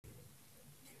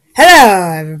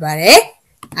Hello, everybody.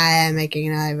 I am making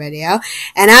another video,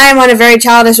 and I am on a very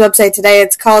childish website today.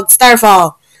 It's called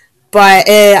Starfall, but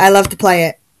I love to play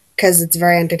it because it's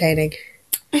very entertaining.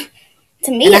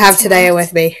 To me, and I have today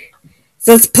with me.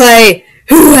 So let's play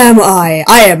Who Am I?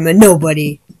 I am a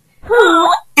nobody.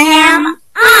 Who am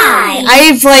I?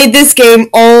 I played this game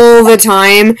all the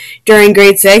time during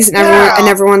grade 6, and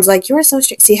everyone's like, "You are so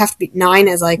strict." So you have to be 9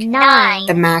 as like 9.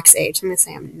 the max age. I'm gonna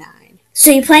say I'm 9. So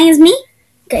you're playing as me?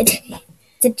 Good.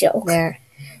 It's a joke. There.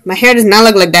 My hair does not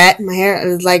look like that. My hair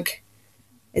is like,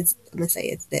 I'm gonna say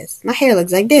it's this. My hair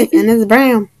looks like this, and it's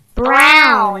brown.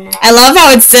 Brown. I love how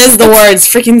it says the words.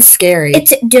 Freaking scary.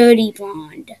 It's dirty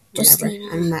blonde. Just Whatever.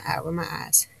 Tina. I'm not out with my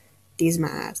eyes. These are my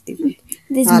eyes. These ones.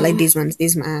 These I like these ones.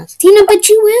 These are my eyes. Tina, but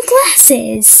you wear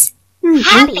glasses.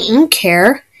 Happy. I don't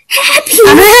care. Happy.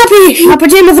 I'm happy. My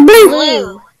pajamas are blue.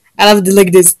 Blue. I love to look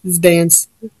at this dance.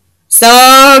 So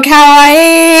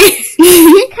kawaii.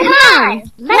 Come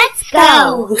on, let's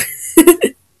go.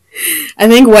 I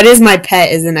think what is my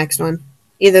pet is the next one.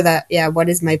 Either that, yeah. What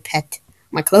is my pet?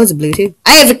 My clothes are blue too.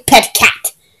 I have a pet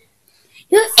cat.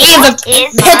 I have a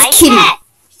pet kitty. Pet?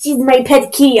 She's my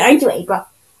pet kitty, aren't you, April?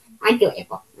 Aren't you,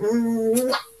 April?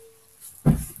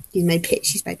 She's my pet.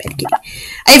 She's my pet kitty.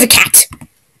 I have a cat,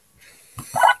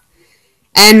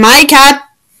 and my cat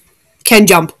can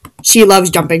jump. She loves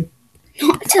jumping.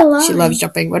 Not a lie. She loves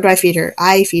jumping. What do I feed her?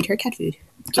 I feed her cat food.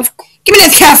 Give me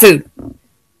that cat food.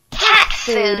 Cat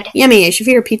food. Yummy. I should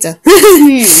feed her pizza.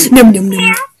 Num num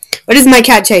num. What does my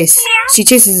cat chase? She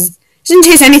chases. She doesn't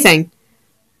chase anything.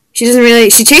 She doesn't really.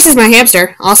 She chases my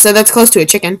hamster. Also, that's close to a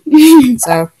chicken.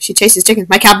 So she chases chicken.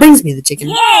 My cat brings me the chicken.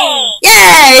 Yay!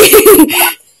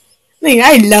 Yay!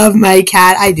 I love my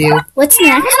cat. I do. What's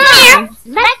next? Meow.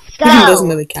 Let's go. Listen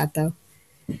to the cat though.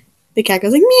 The cat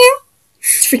goes like meow.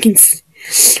 It's freaking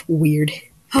weird.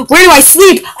 Where do I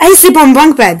sleep? I sleep on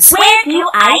bunk beds. Where do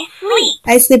I sleep?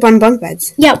 I sleep on bunk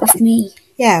beds. Yeah, with me.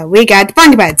 Yeah, we got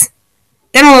bunk beds.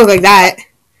 They don't look like that.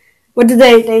 What do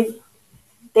they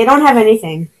don't have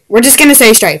anything. We're just gonna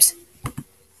say stripes.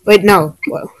 Wait, no.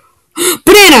 Whoa.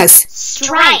 Bananas!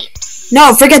 Stripes.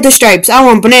 No, forget the stripes. I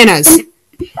want bananas.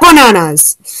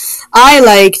 Bananas. I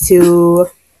like to...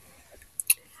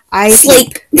 I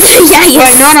sleep.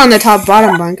 But not on the top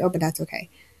bottom bunk. Oh, but that's okay.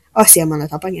 Oh, see, I'm on the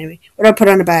top bunk anyway. What do I put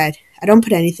on the bed? I don't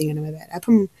put anything under my bed. I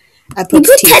put you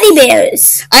put teddy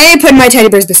bears. I put my teddy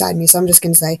bears beside me, so I'm just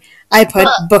gonna say I put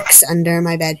books under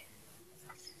my bed.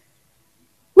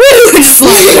 Woo! Just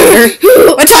slide under.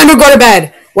 What time to go to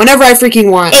bed? Whenever I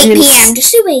freaking want. 8 p.m.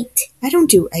 Just do 8. I don't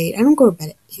do 8. I don't go to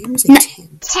bed at 8. I'm gonna say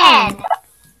 10.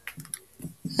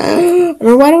 10.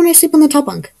 Why don't I sleep on the top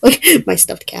bunk? Like my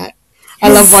stuffed cat. I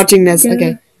love watching this.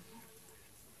 Okay.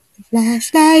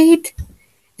 Flashlight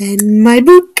and my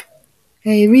book.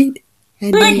 I read.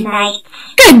 And Good night.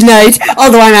 Good night.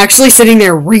 Although I'm actually sitting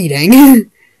there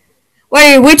reading.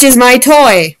 Wait, which is my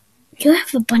toy? You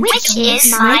have a bunch of toys. Which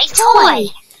is my toy?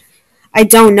 I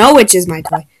don't know which is my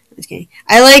toy. I'm just kidding.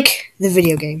 I like the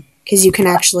video game because you can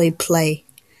actually play.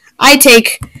 I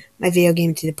take my video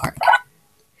game to the park.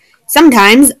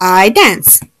 Sometimes I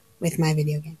dance with my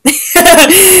video game.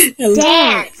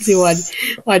 Dance. See what?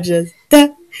 Watch this. Da,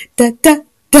 da, da,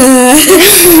 da.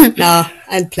 No,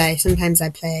 I play. Sometimes I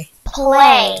play.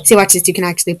 Play. See, watch this. You can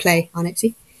actually play on it.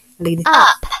 See? Look at this.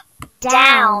 Up.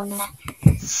 Down.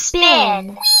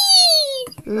 Spin.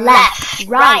 Left.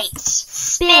 Right.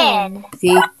 Spin.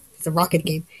 See? It's a rocket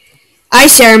game. I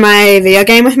share my video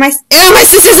game with my... Ew, my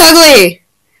sister's ugly!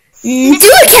 Do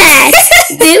cat.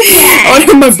 Do cat. I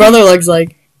wonder what my brother looks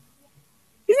like.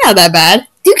 He's not that bad.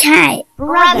 Do cat.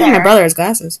 I think my brother has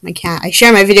glasses. My cat. I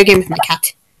share my video game with my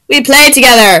cat. We play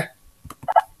together.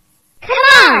 Come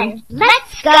on.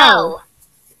 Let's go.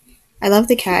 I love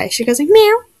the cat. She goes like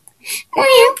meow,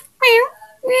 meow, meow,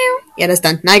 meow. Yeah, that's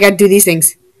done. Now I gotta do these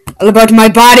things. All about my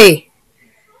body.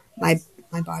 My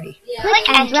body. Click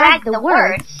and drag the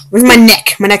words. Where's my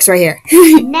neck? My neck's right here.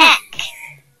 Neck.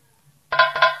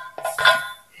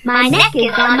 My neck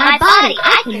is on my body.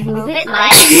 I can move it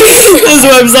like This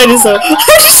website is so...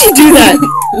 How did she do that?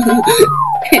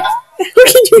 How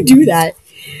can you do that?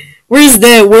 Where's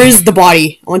the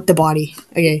body? I want the body.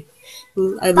 Okay.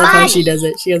 I love how she does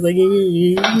it. She goes like...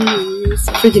 It's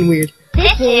freaking weird.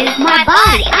 This is my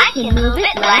body. I can move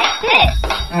it like this.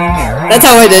 That's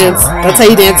how I dance. That's how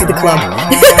you dance at the club.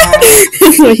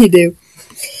 That's what you do.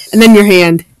 And then your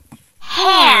hand.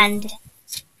 Hand.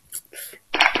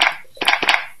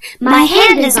 My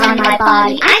hand is on my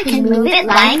body. I can move it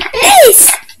like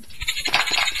this.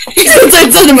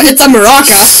 It's a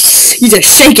maraca. You just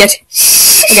shake it.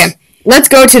 Okay, let's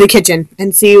go to the kitchen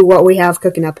and see what we have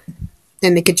cooking up.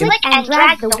 in the kitchen. Click and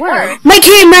drag the word. My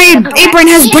apron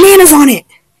has bananas on it.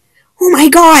 Oh my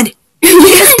god. It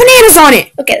has bananas on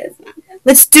it. Okay, that's not.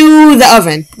 Let's do the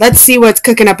oven. Let's see what's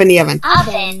cooking up in the oven.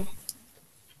 Oven.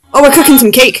 Oh, we're cooking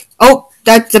some cake. Oh,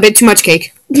 that's a bit too much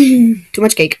cake. Too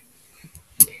much cake.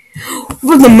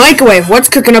 What the microwave? What's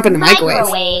cooking up in the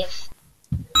microwave?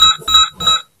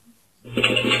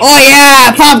 Oh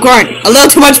yeah, popcorn. A little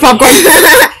too much popcorn.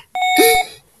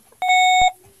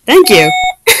 Thank you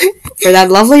for that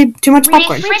lovely too much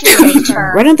popcorn.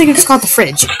 I don't think it's called the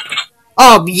fridge.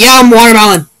 Oh, yum,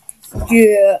 watermelon.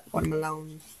 Yeah.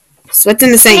 Watermelon. So what's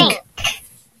in the sink?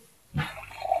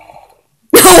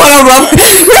 What a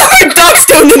rubber duck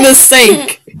stone in the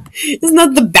sink. Isn't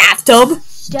that the bathtub?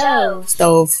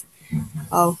 Stove.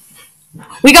 Oh.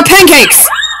 We got pancakes.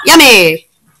 Yummy.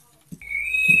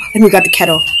 And we got the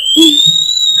kettle.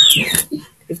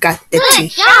 We've got the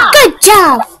tea. Good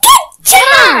job. Come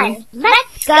on,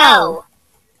 let's go.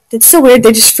 It's so weird.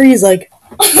 They just freeze like.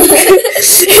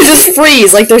 They just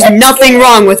freeze like there's nothing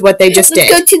wrong with what they just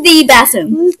did. Let's go to the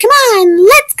bathroom. Come on,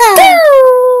 let's go.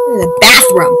 The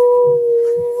bathroom.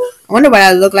 I wonder what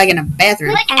I look like in a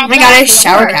bathroom. Oh my god, I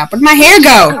shower cap. Where'd my hair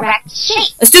go?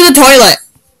 Let's do the toilet.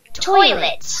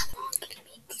 Toilet.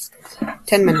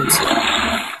 10 minutes.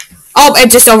 Oh,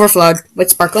 it just overflowed with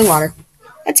sparkling water.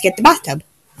 Let's get the bathtub.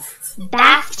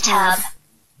 Bathtub.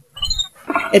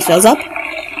 It fills up.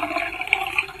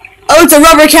 Oh, it's a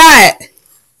rubber cat.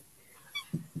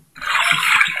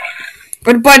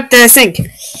 What about the sink?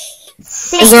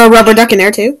 Is there a rubber duck in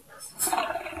there too?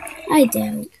 I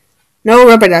don't. No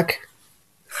rubber duck.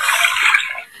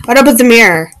 What about the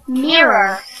mirror?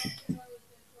 Mirror.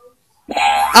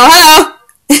 Oh,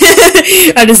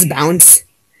 hello! I just bounce.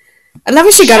 I love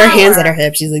how she got her hands at her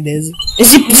hips. She's like this. And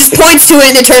she just points to it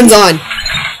and it turns on.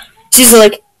 She's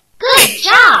like, Good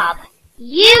job.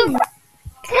 You.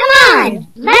 Come on,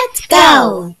 let's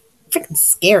go. Freaking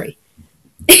scary.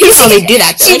 That's how they do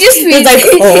that. She just it's like,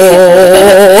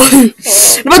 oh.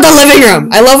 What about the living room?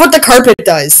 I love what the carpet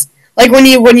does. Like when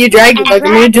you drag, like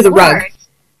when you do the rug.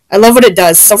 I love what it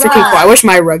does. So freaking cool. I wish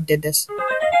my rug did this.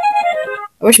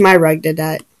 I wish my rug did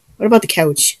that. What about the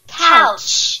couch?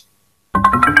 Couch.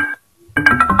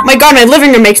 My god, my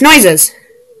living room makes noises.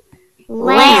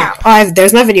 Lamp. Oh,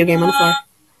 there's my video game on the floor.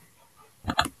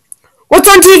 What's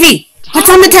on TV? What's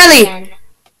on the telly?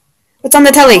 What's on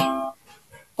the telly? Oh,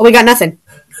 we got nothing.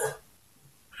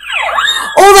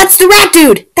 Oh, that's the rat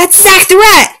dude. That's Zach the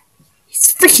rat.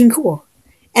 He's freaking cool.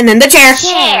 And then the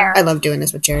chair. I love doing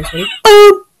this with chairs. Ready?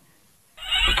 Boom.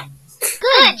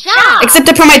 Good job. Except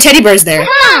I put my teddy bears there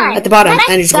at the bottom. And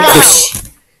I just go. whoosh,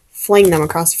 fling them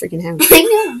across the freaking house. I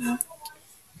know.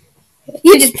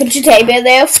 You just put your teddy bear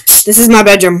there. This is my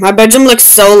bedroom. My bedroom looks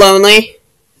so lonely.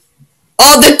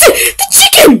 Oh, the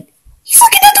chicken! He's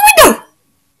looking out the window!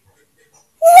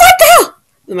 What the hell?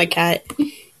 My cat.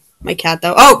 My cat,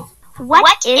 though. Oh!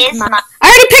 What is my... I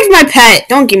already picked my pet.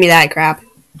 Don't give me that crap.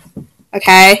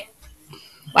 Okay.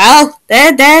 Well,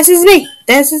 this is me.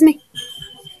 This is me.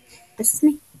 This is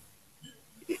me.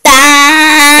 So,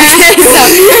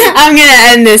 I'm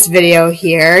gonna end this video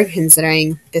here,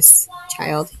 considering this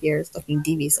child here is looking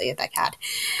deviously at that cat.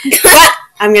 But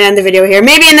I'm gonna end the video here.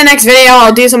 Maybe in the next video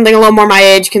I'll do something a little more my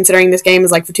age, considering this game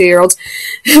is like for 2-year-olds.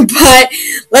 But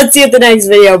let's see what the next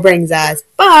video brings us.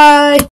 Bye!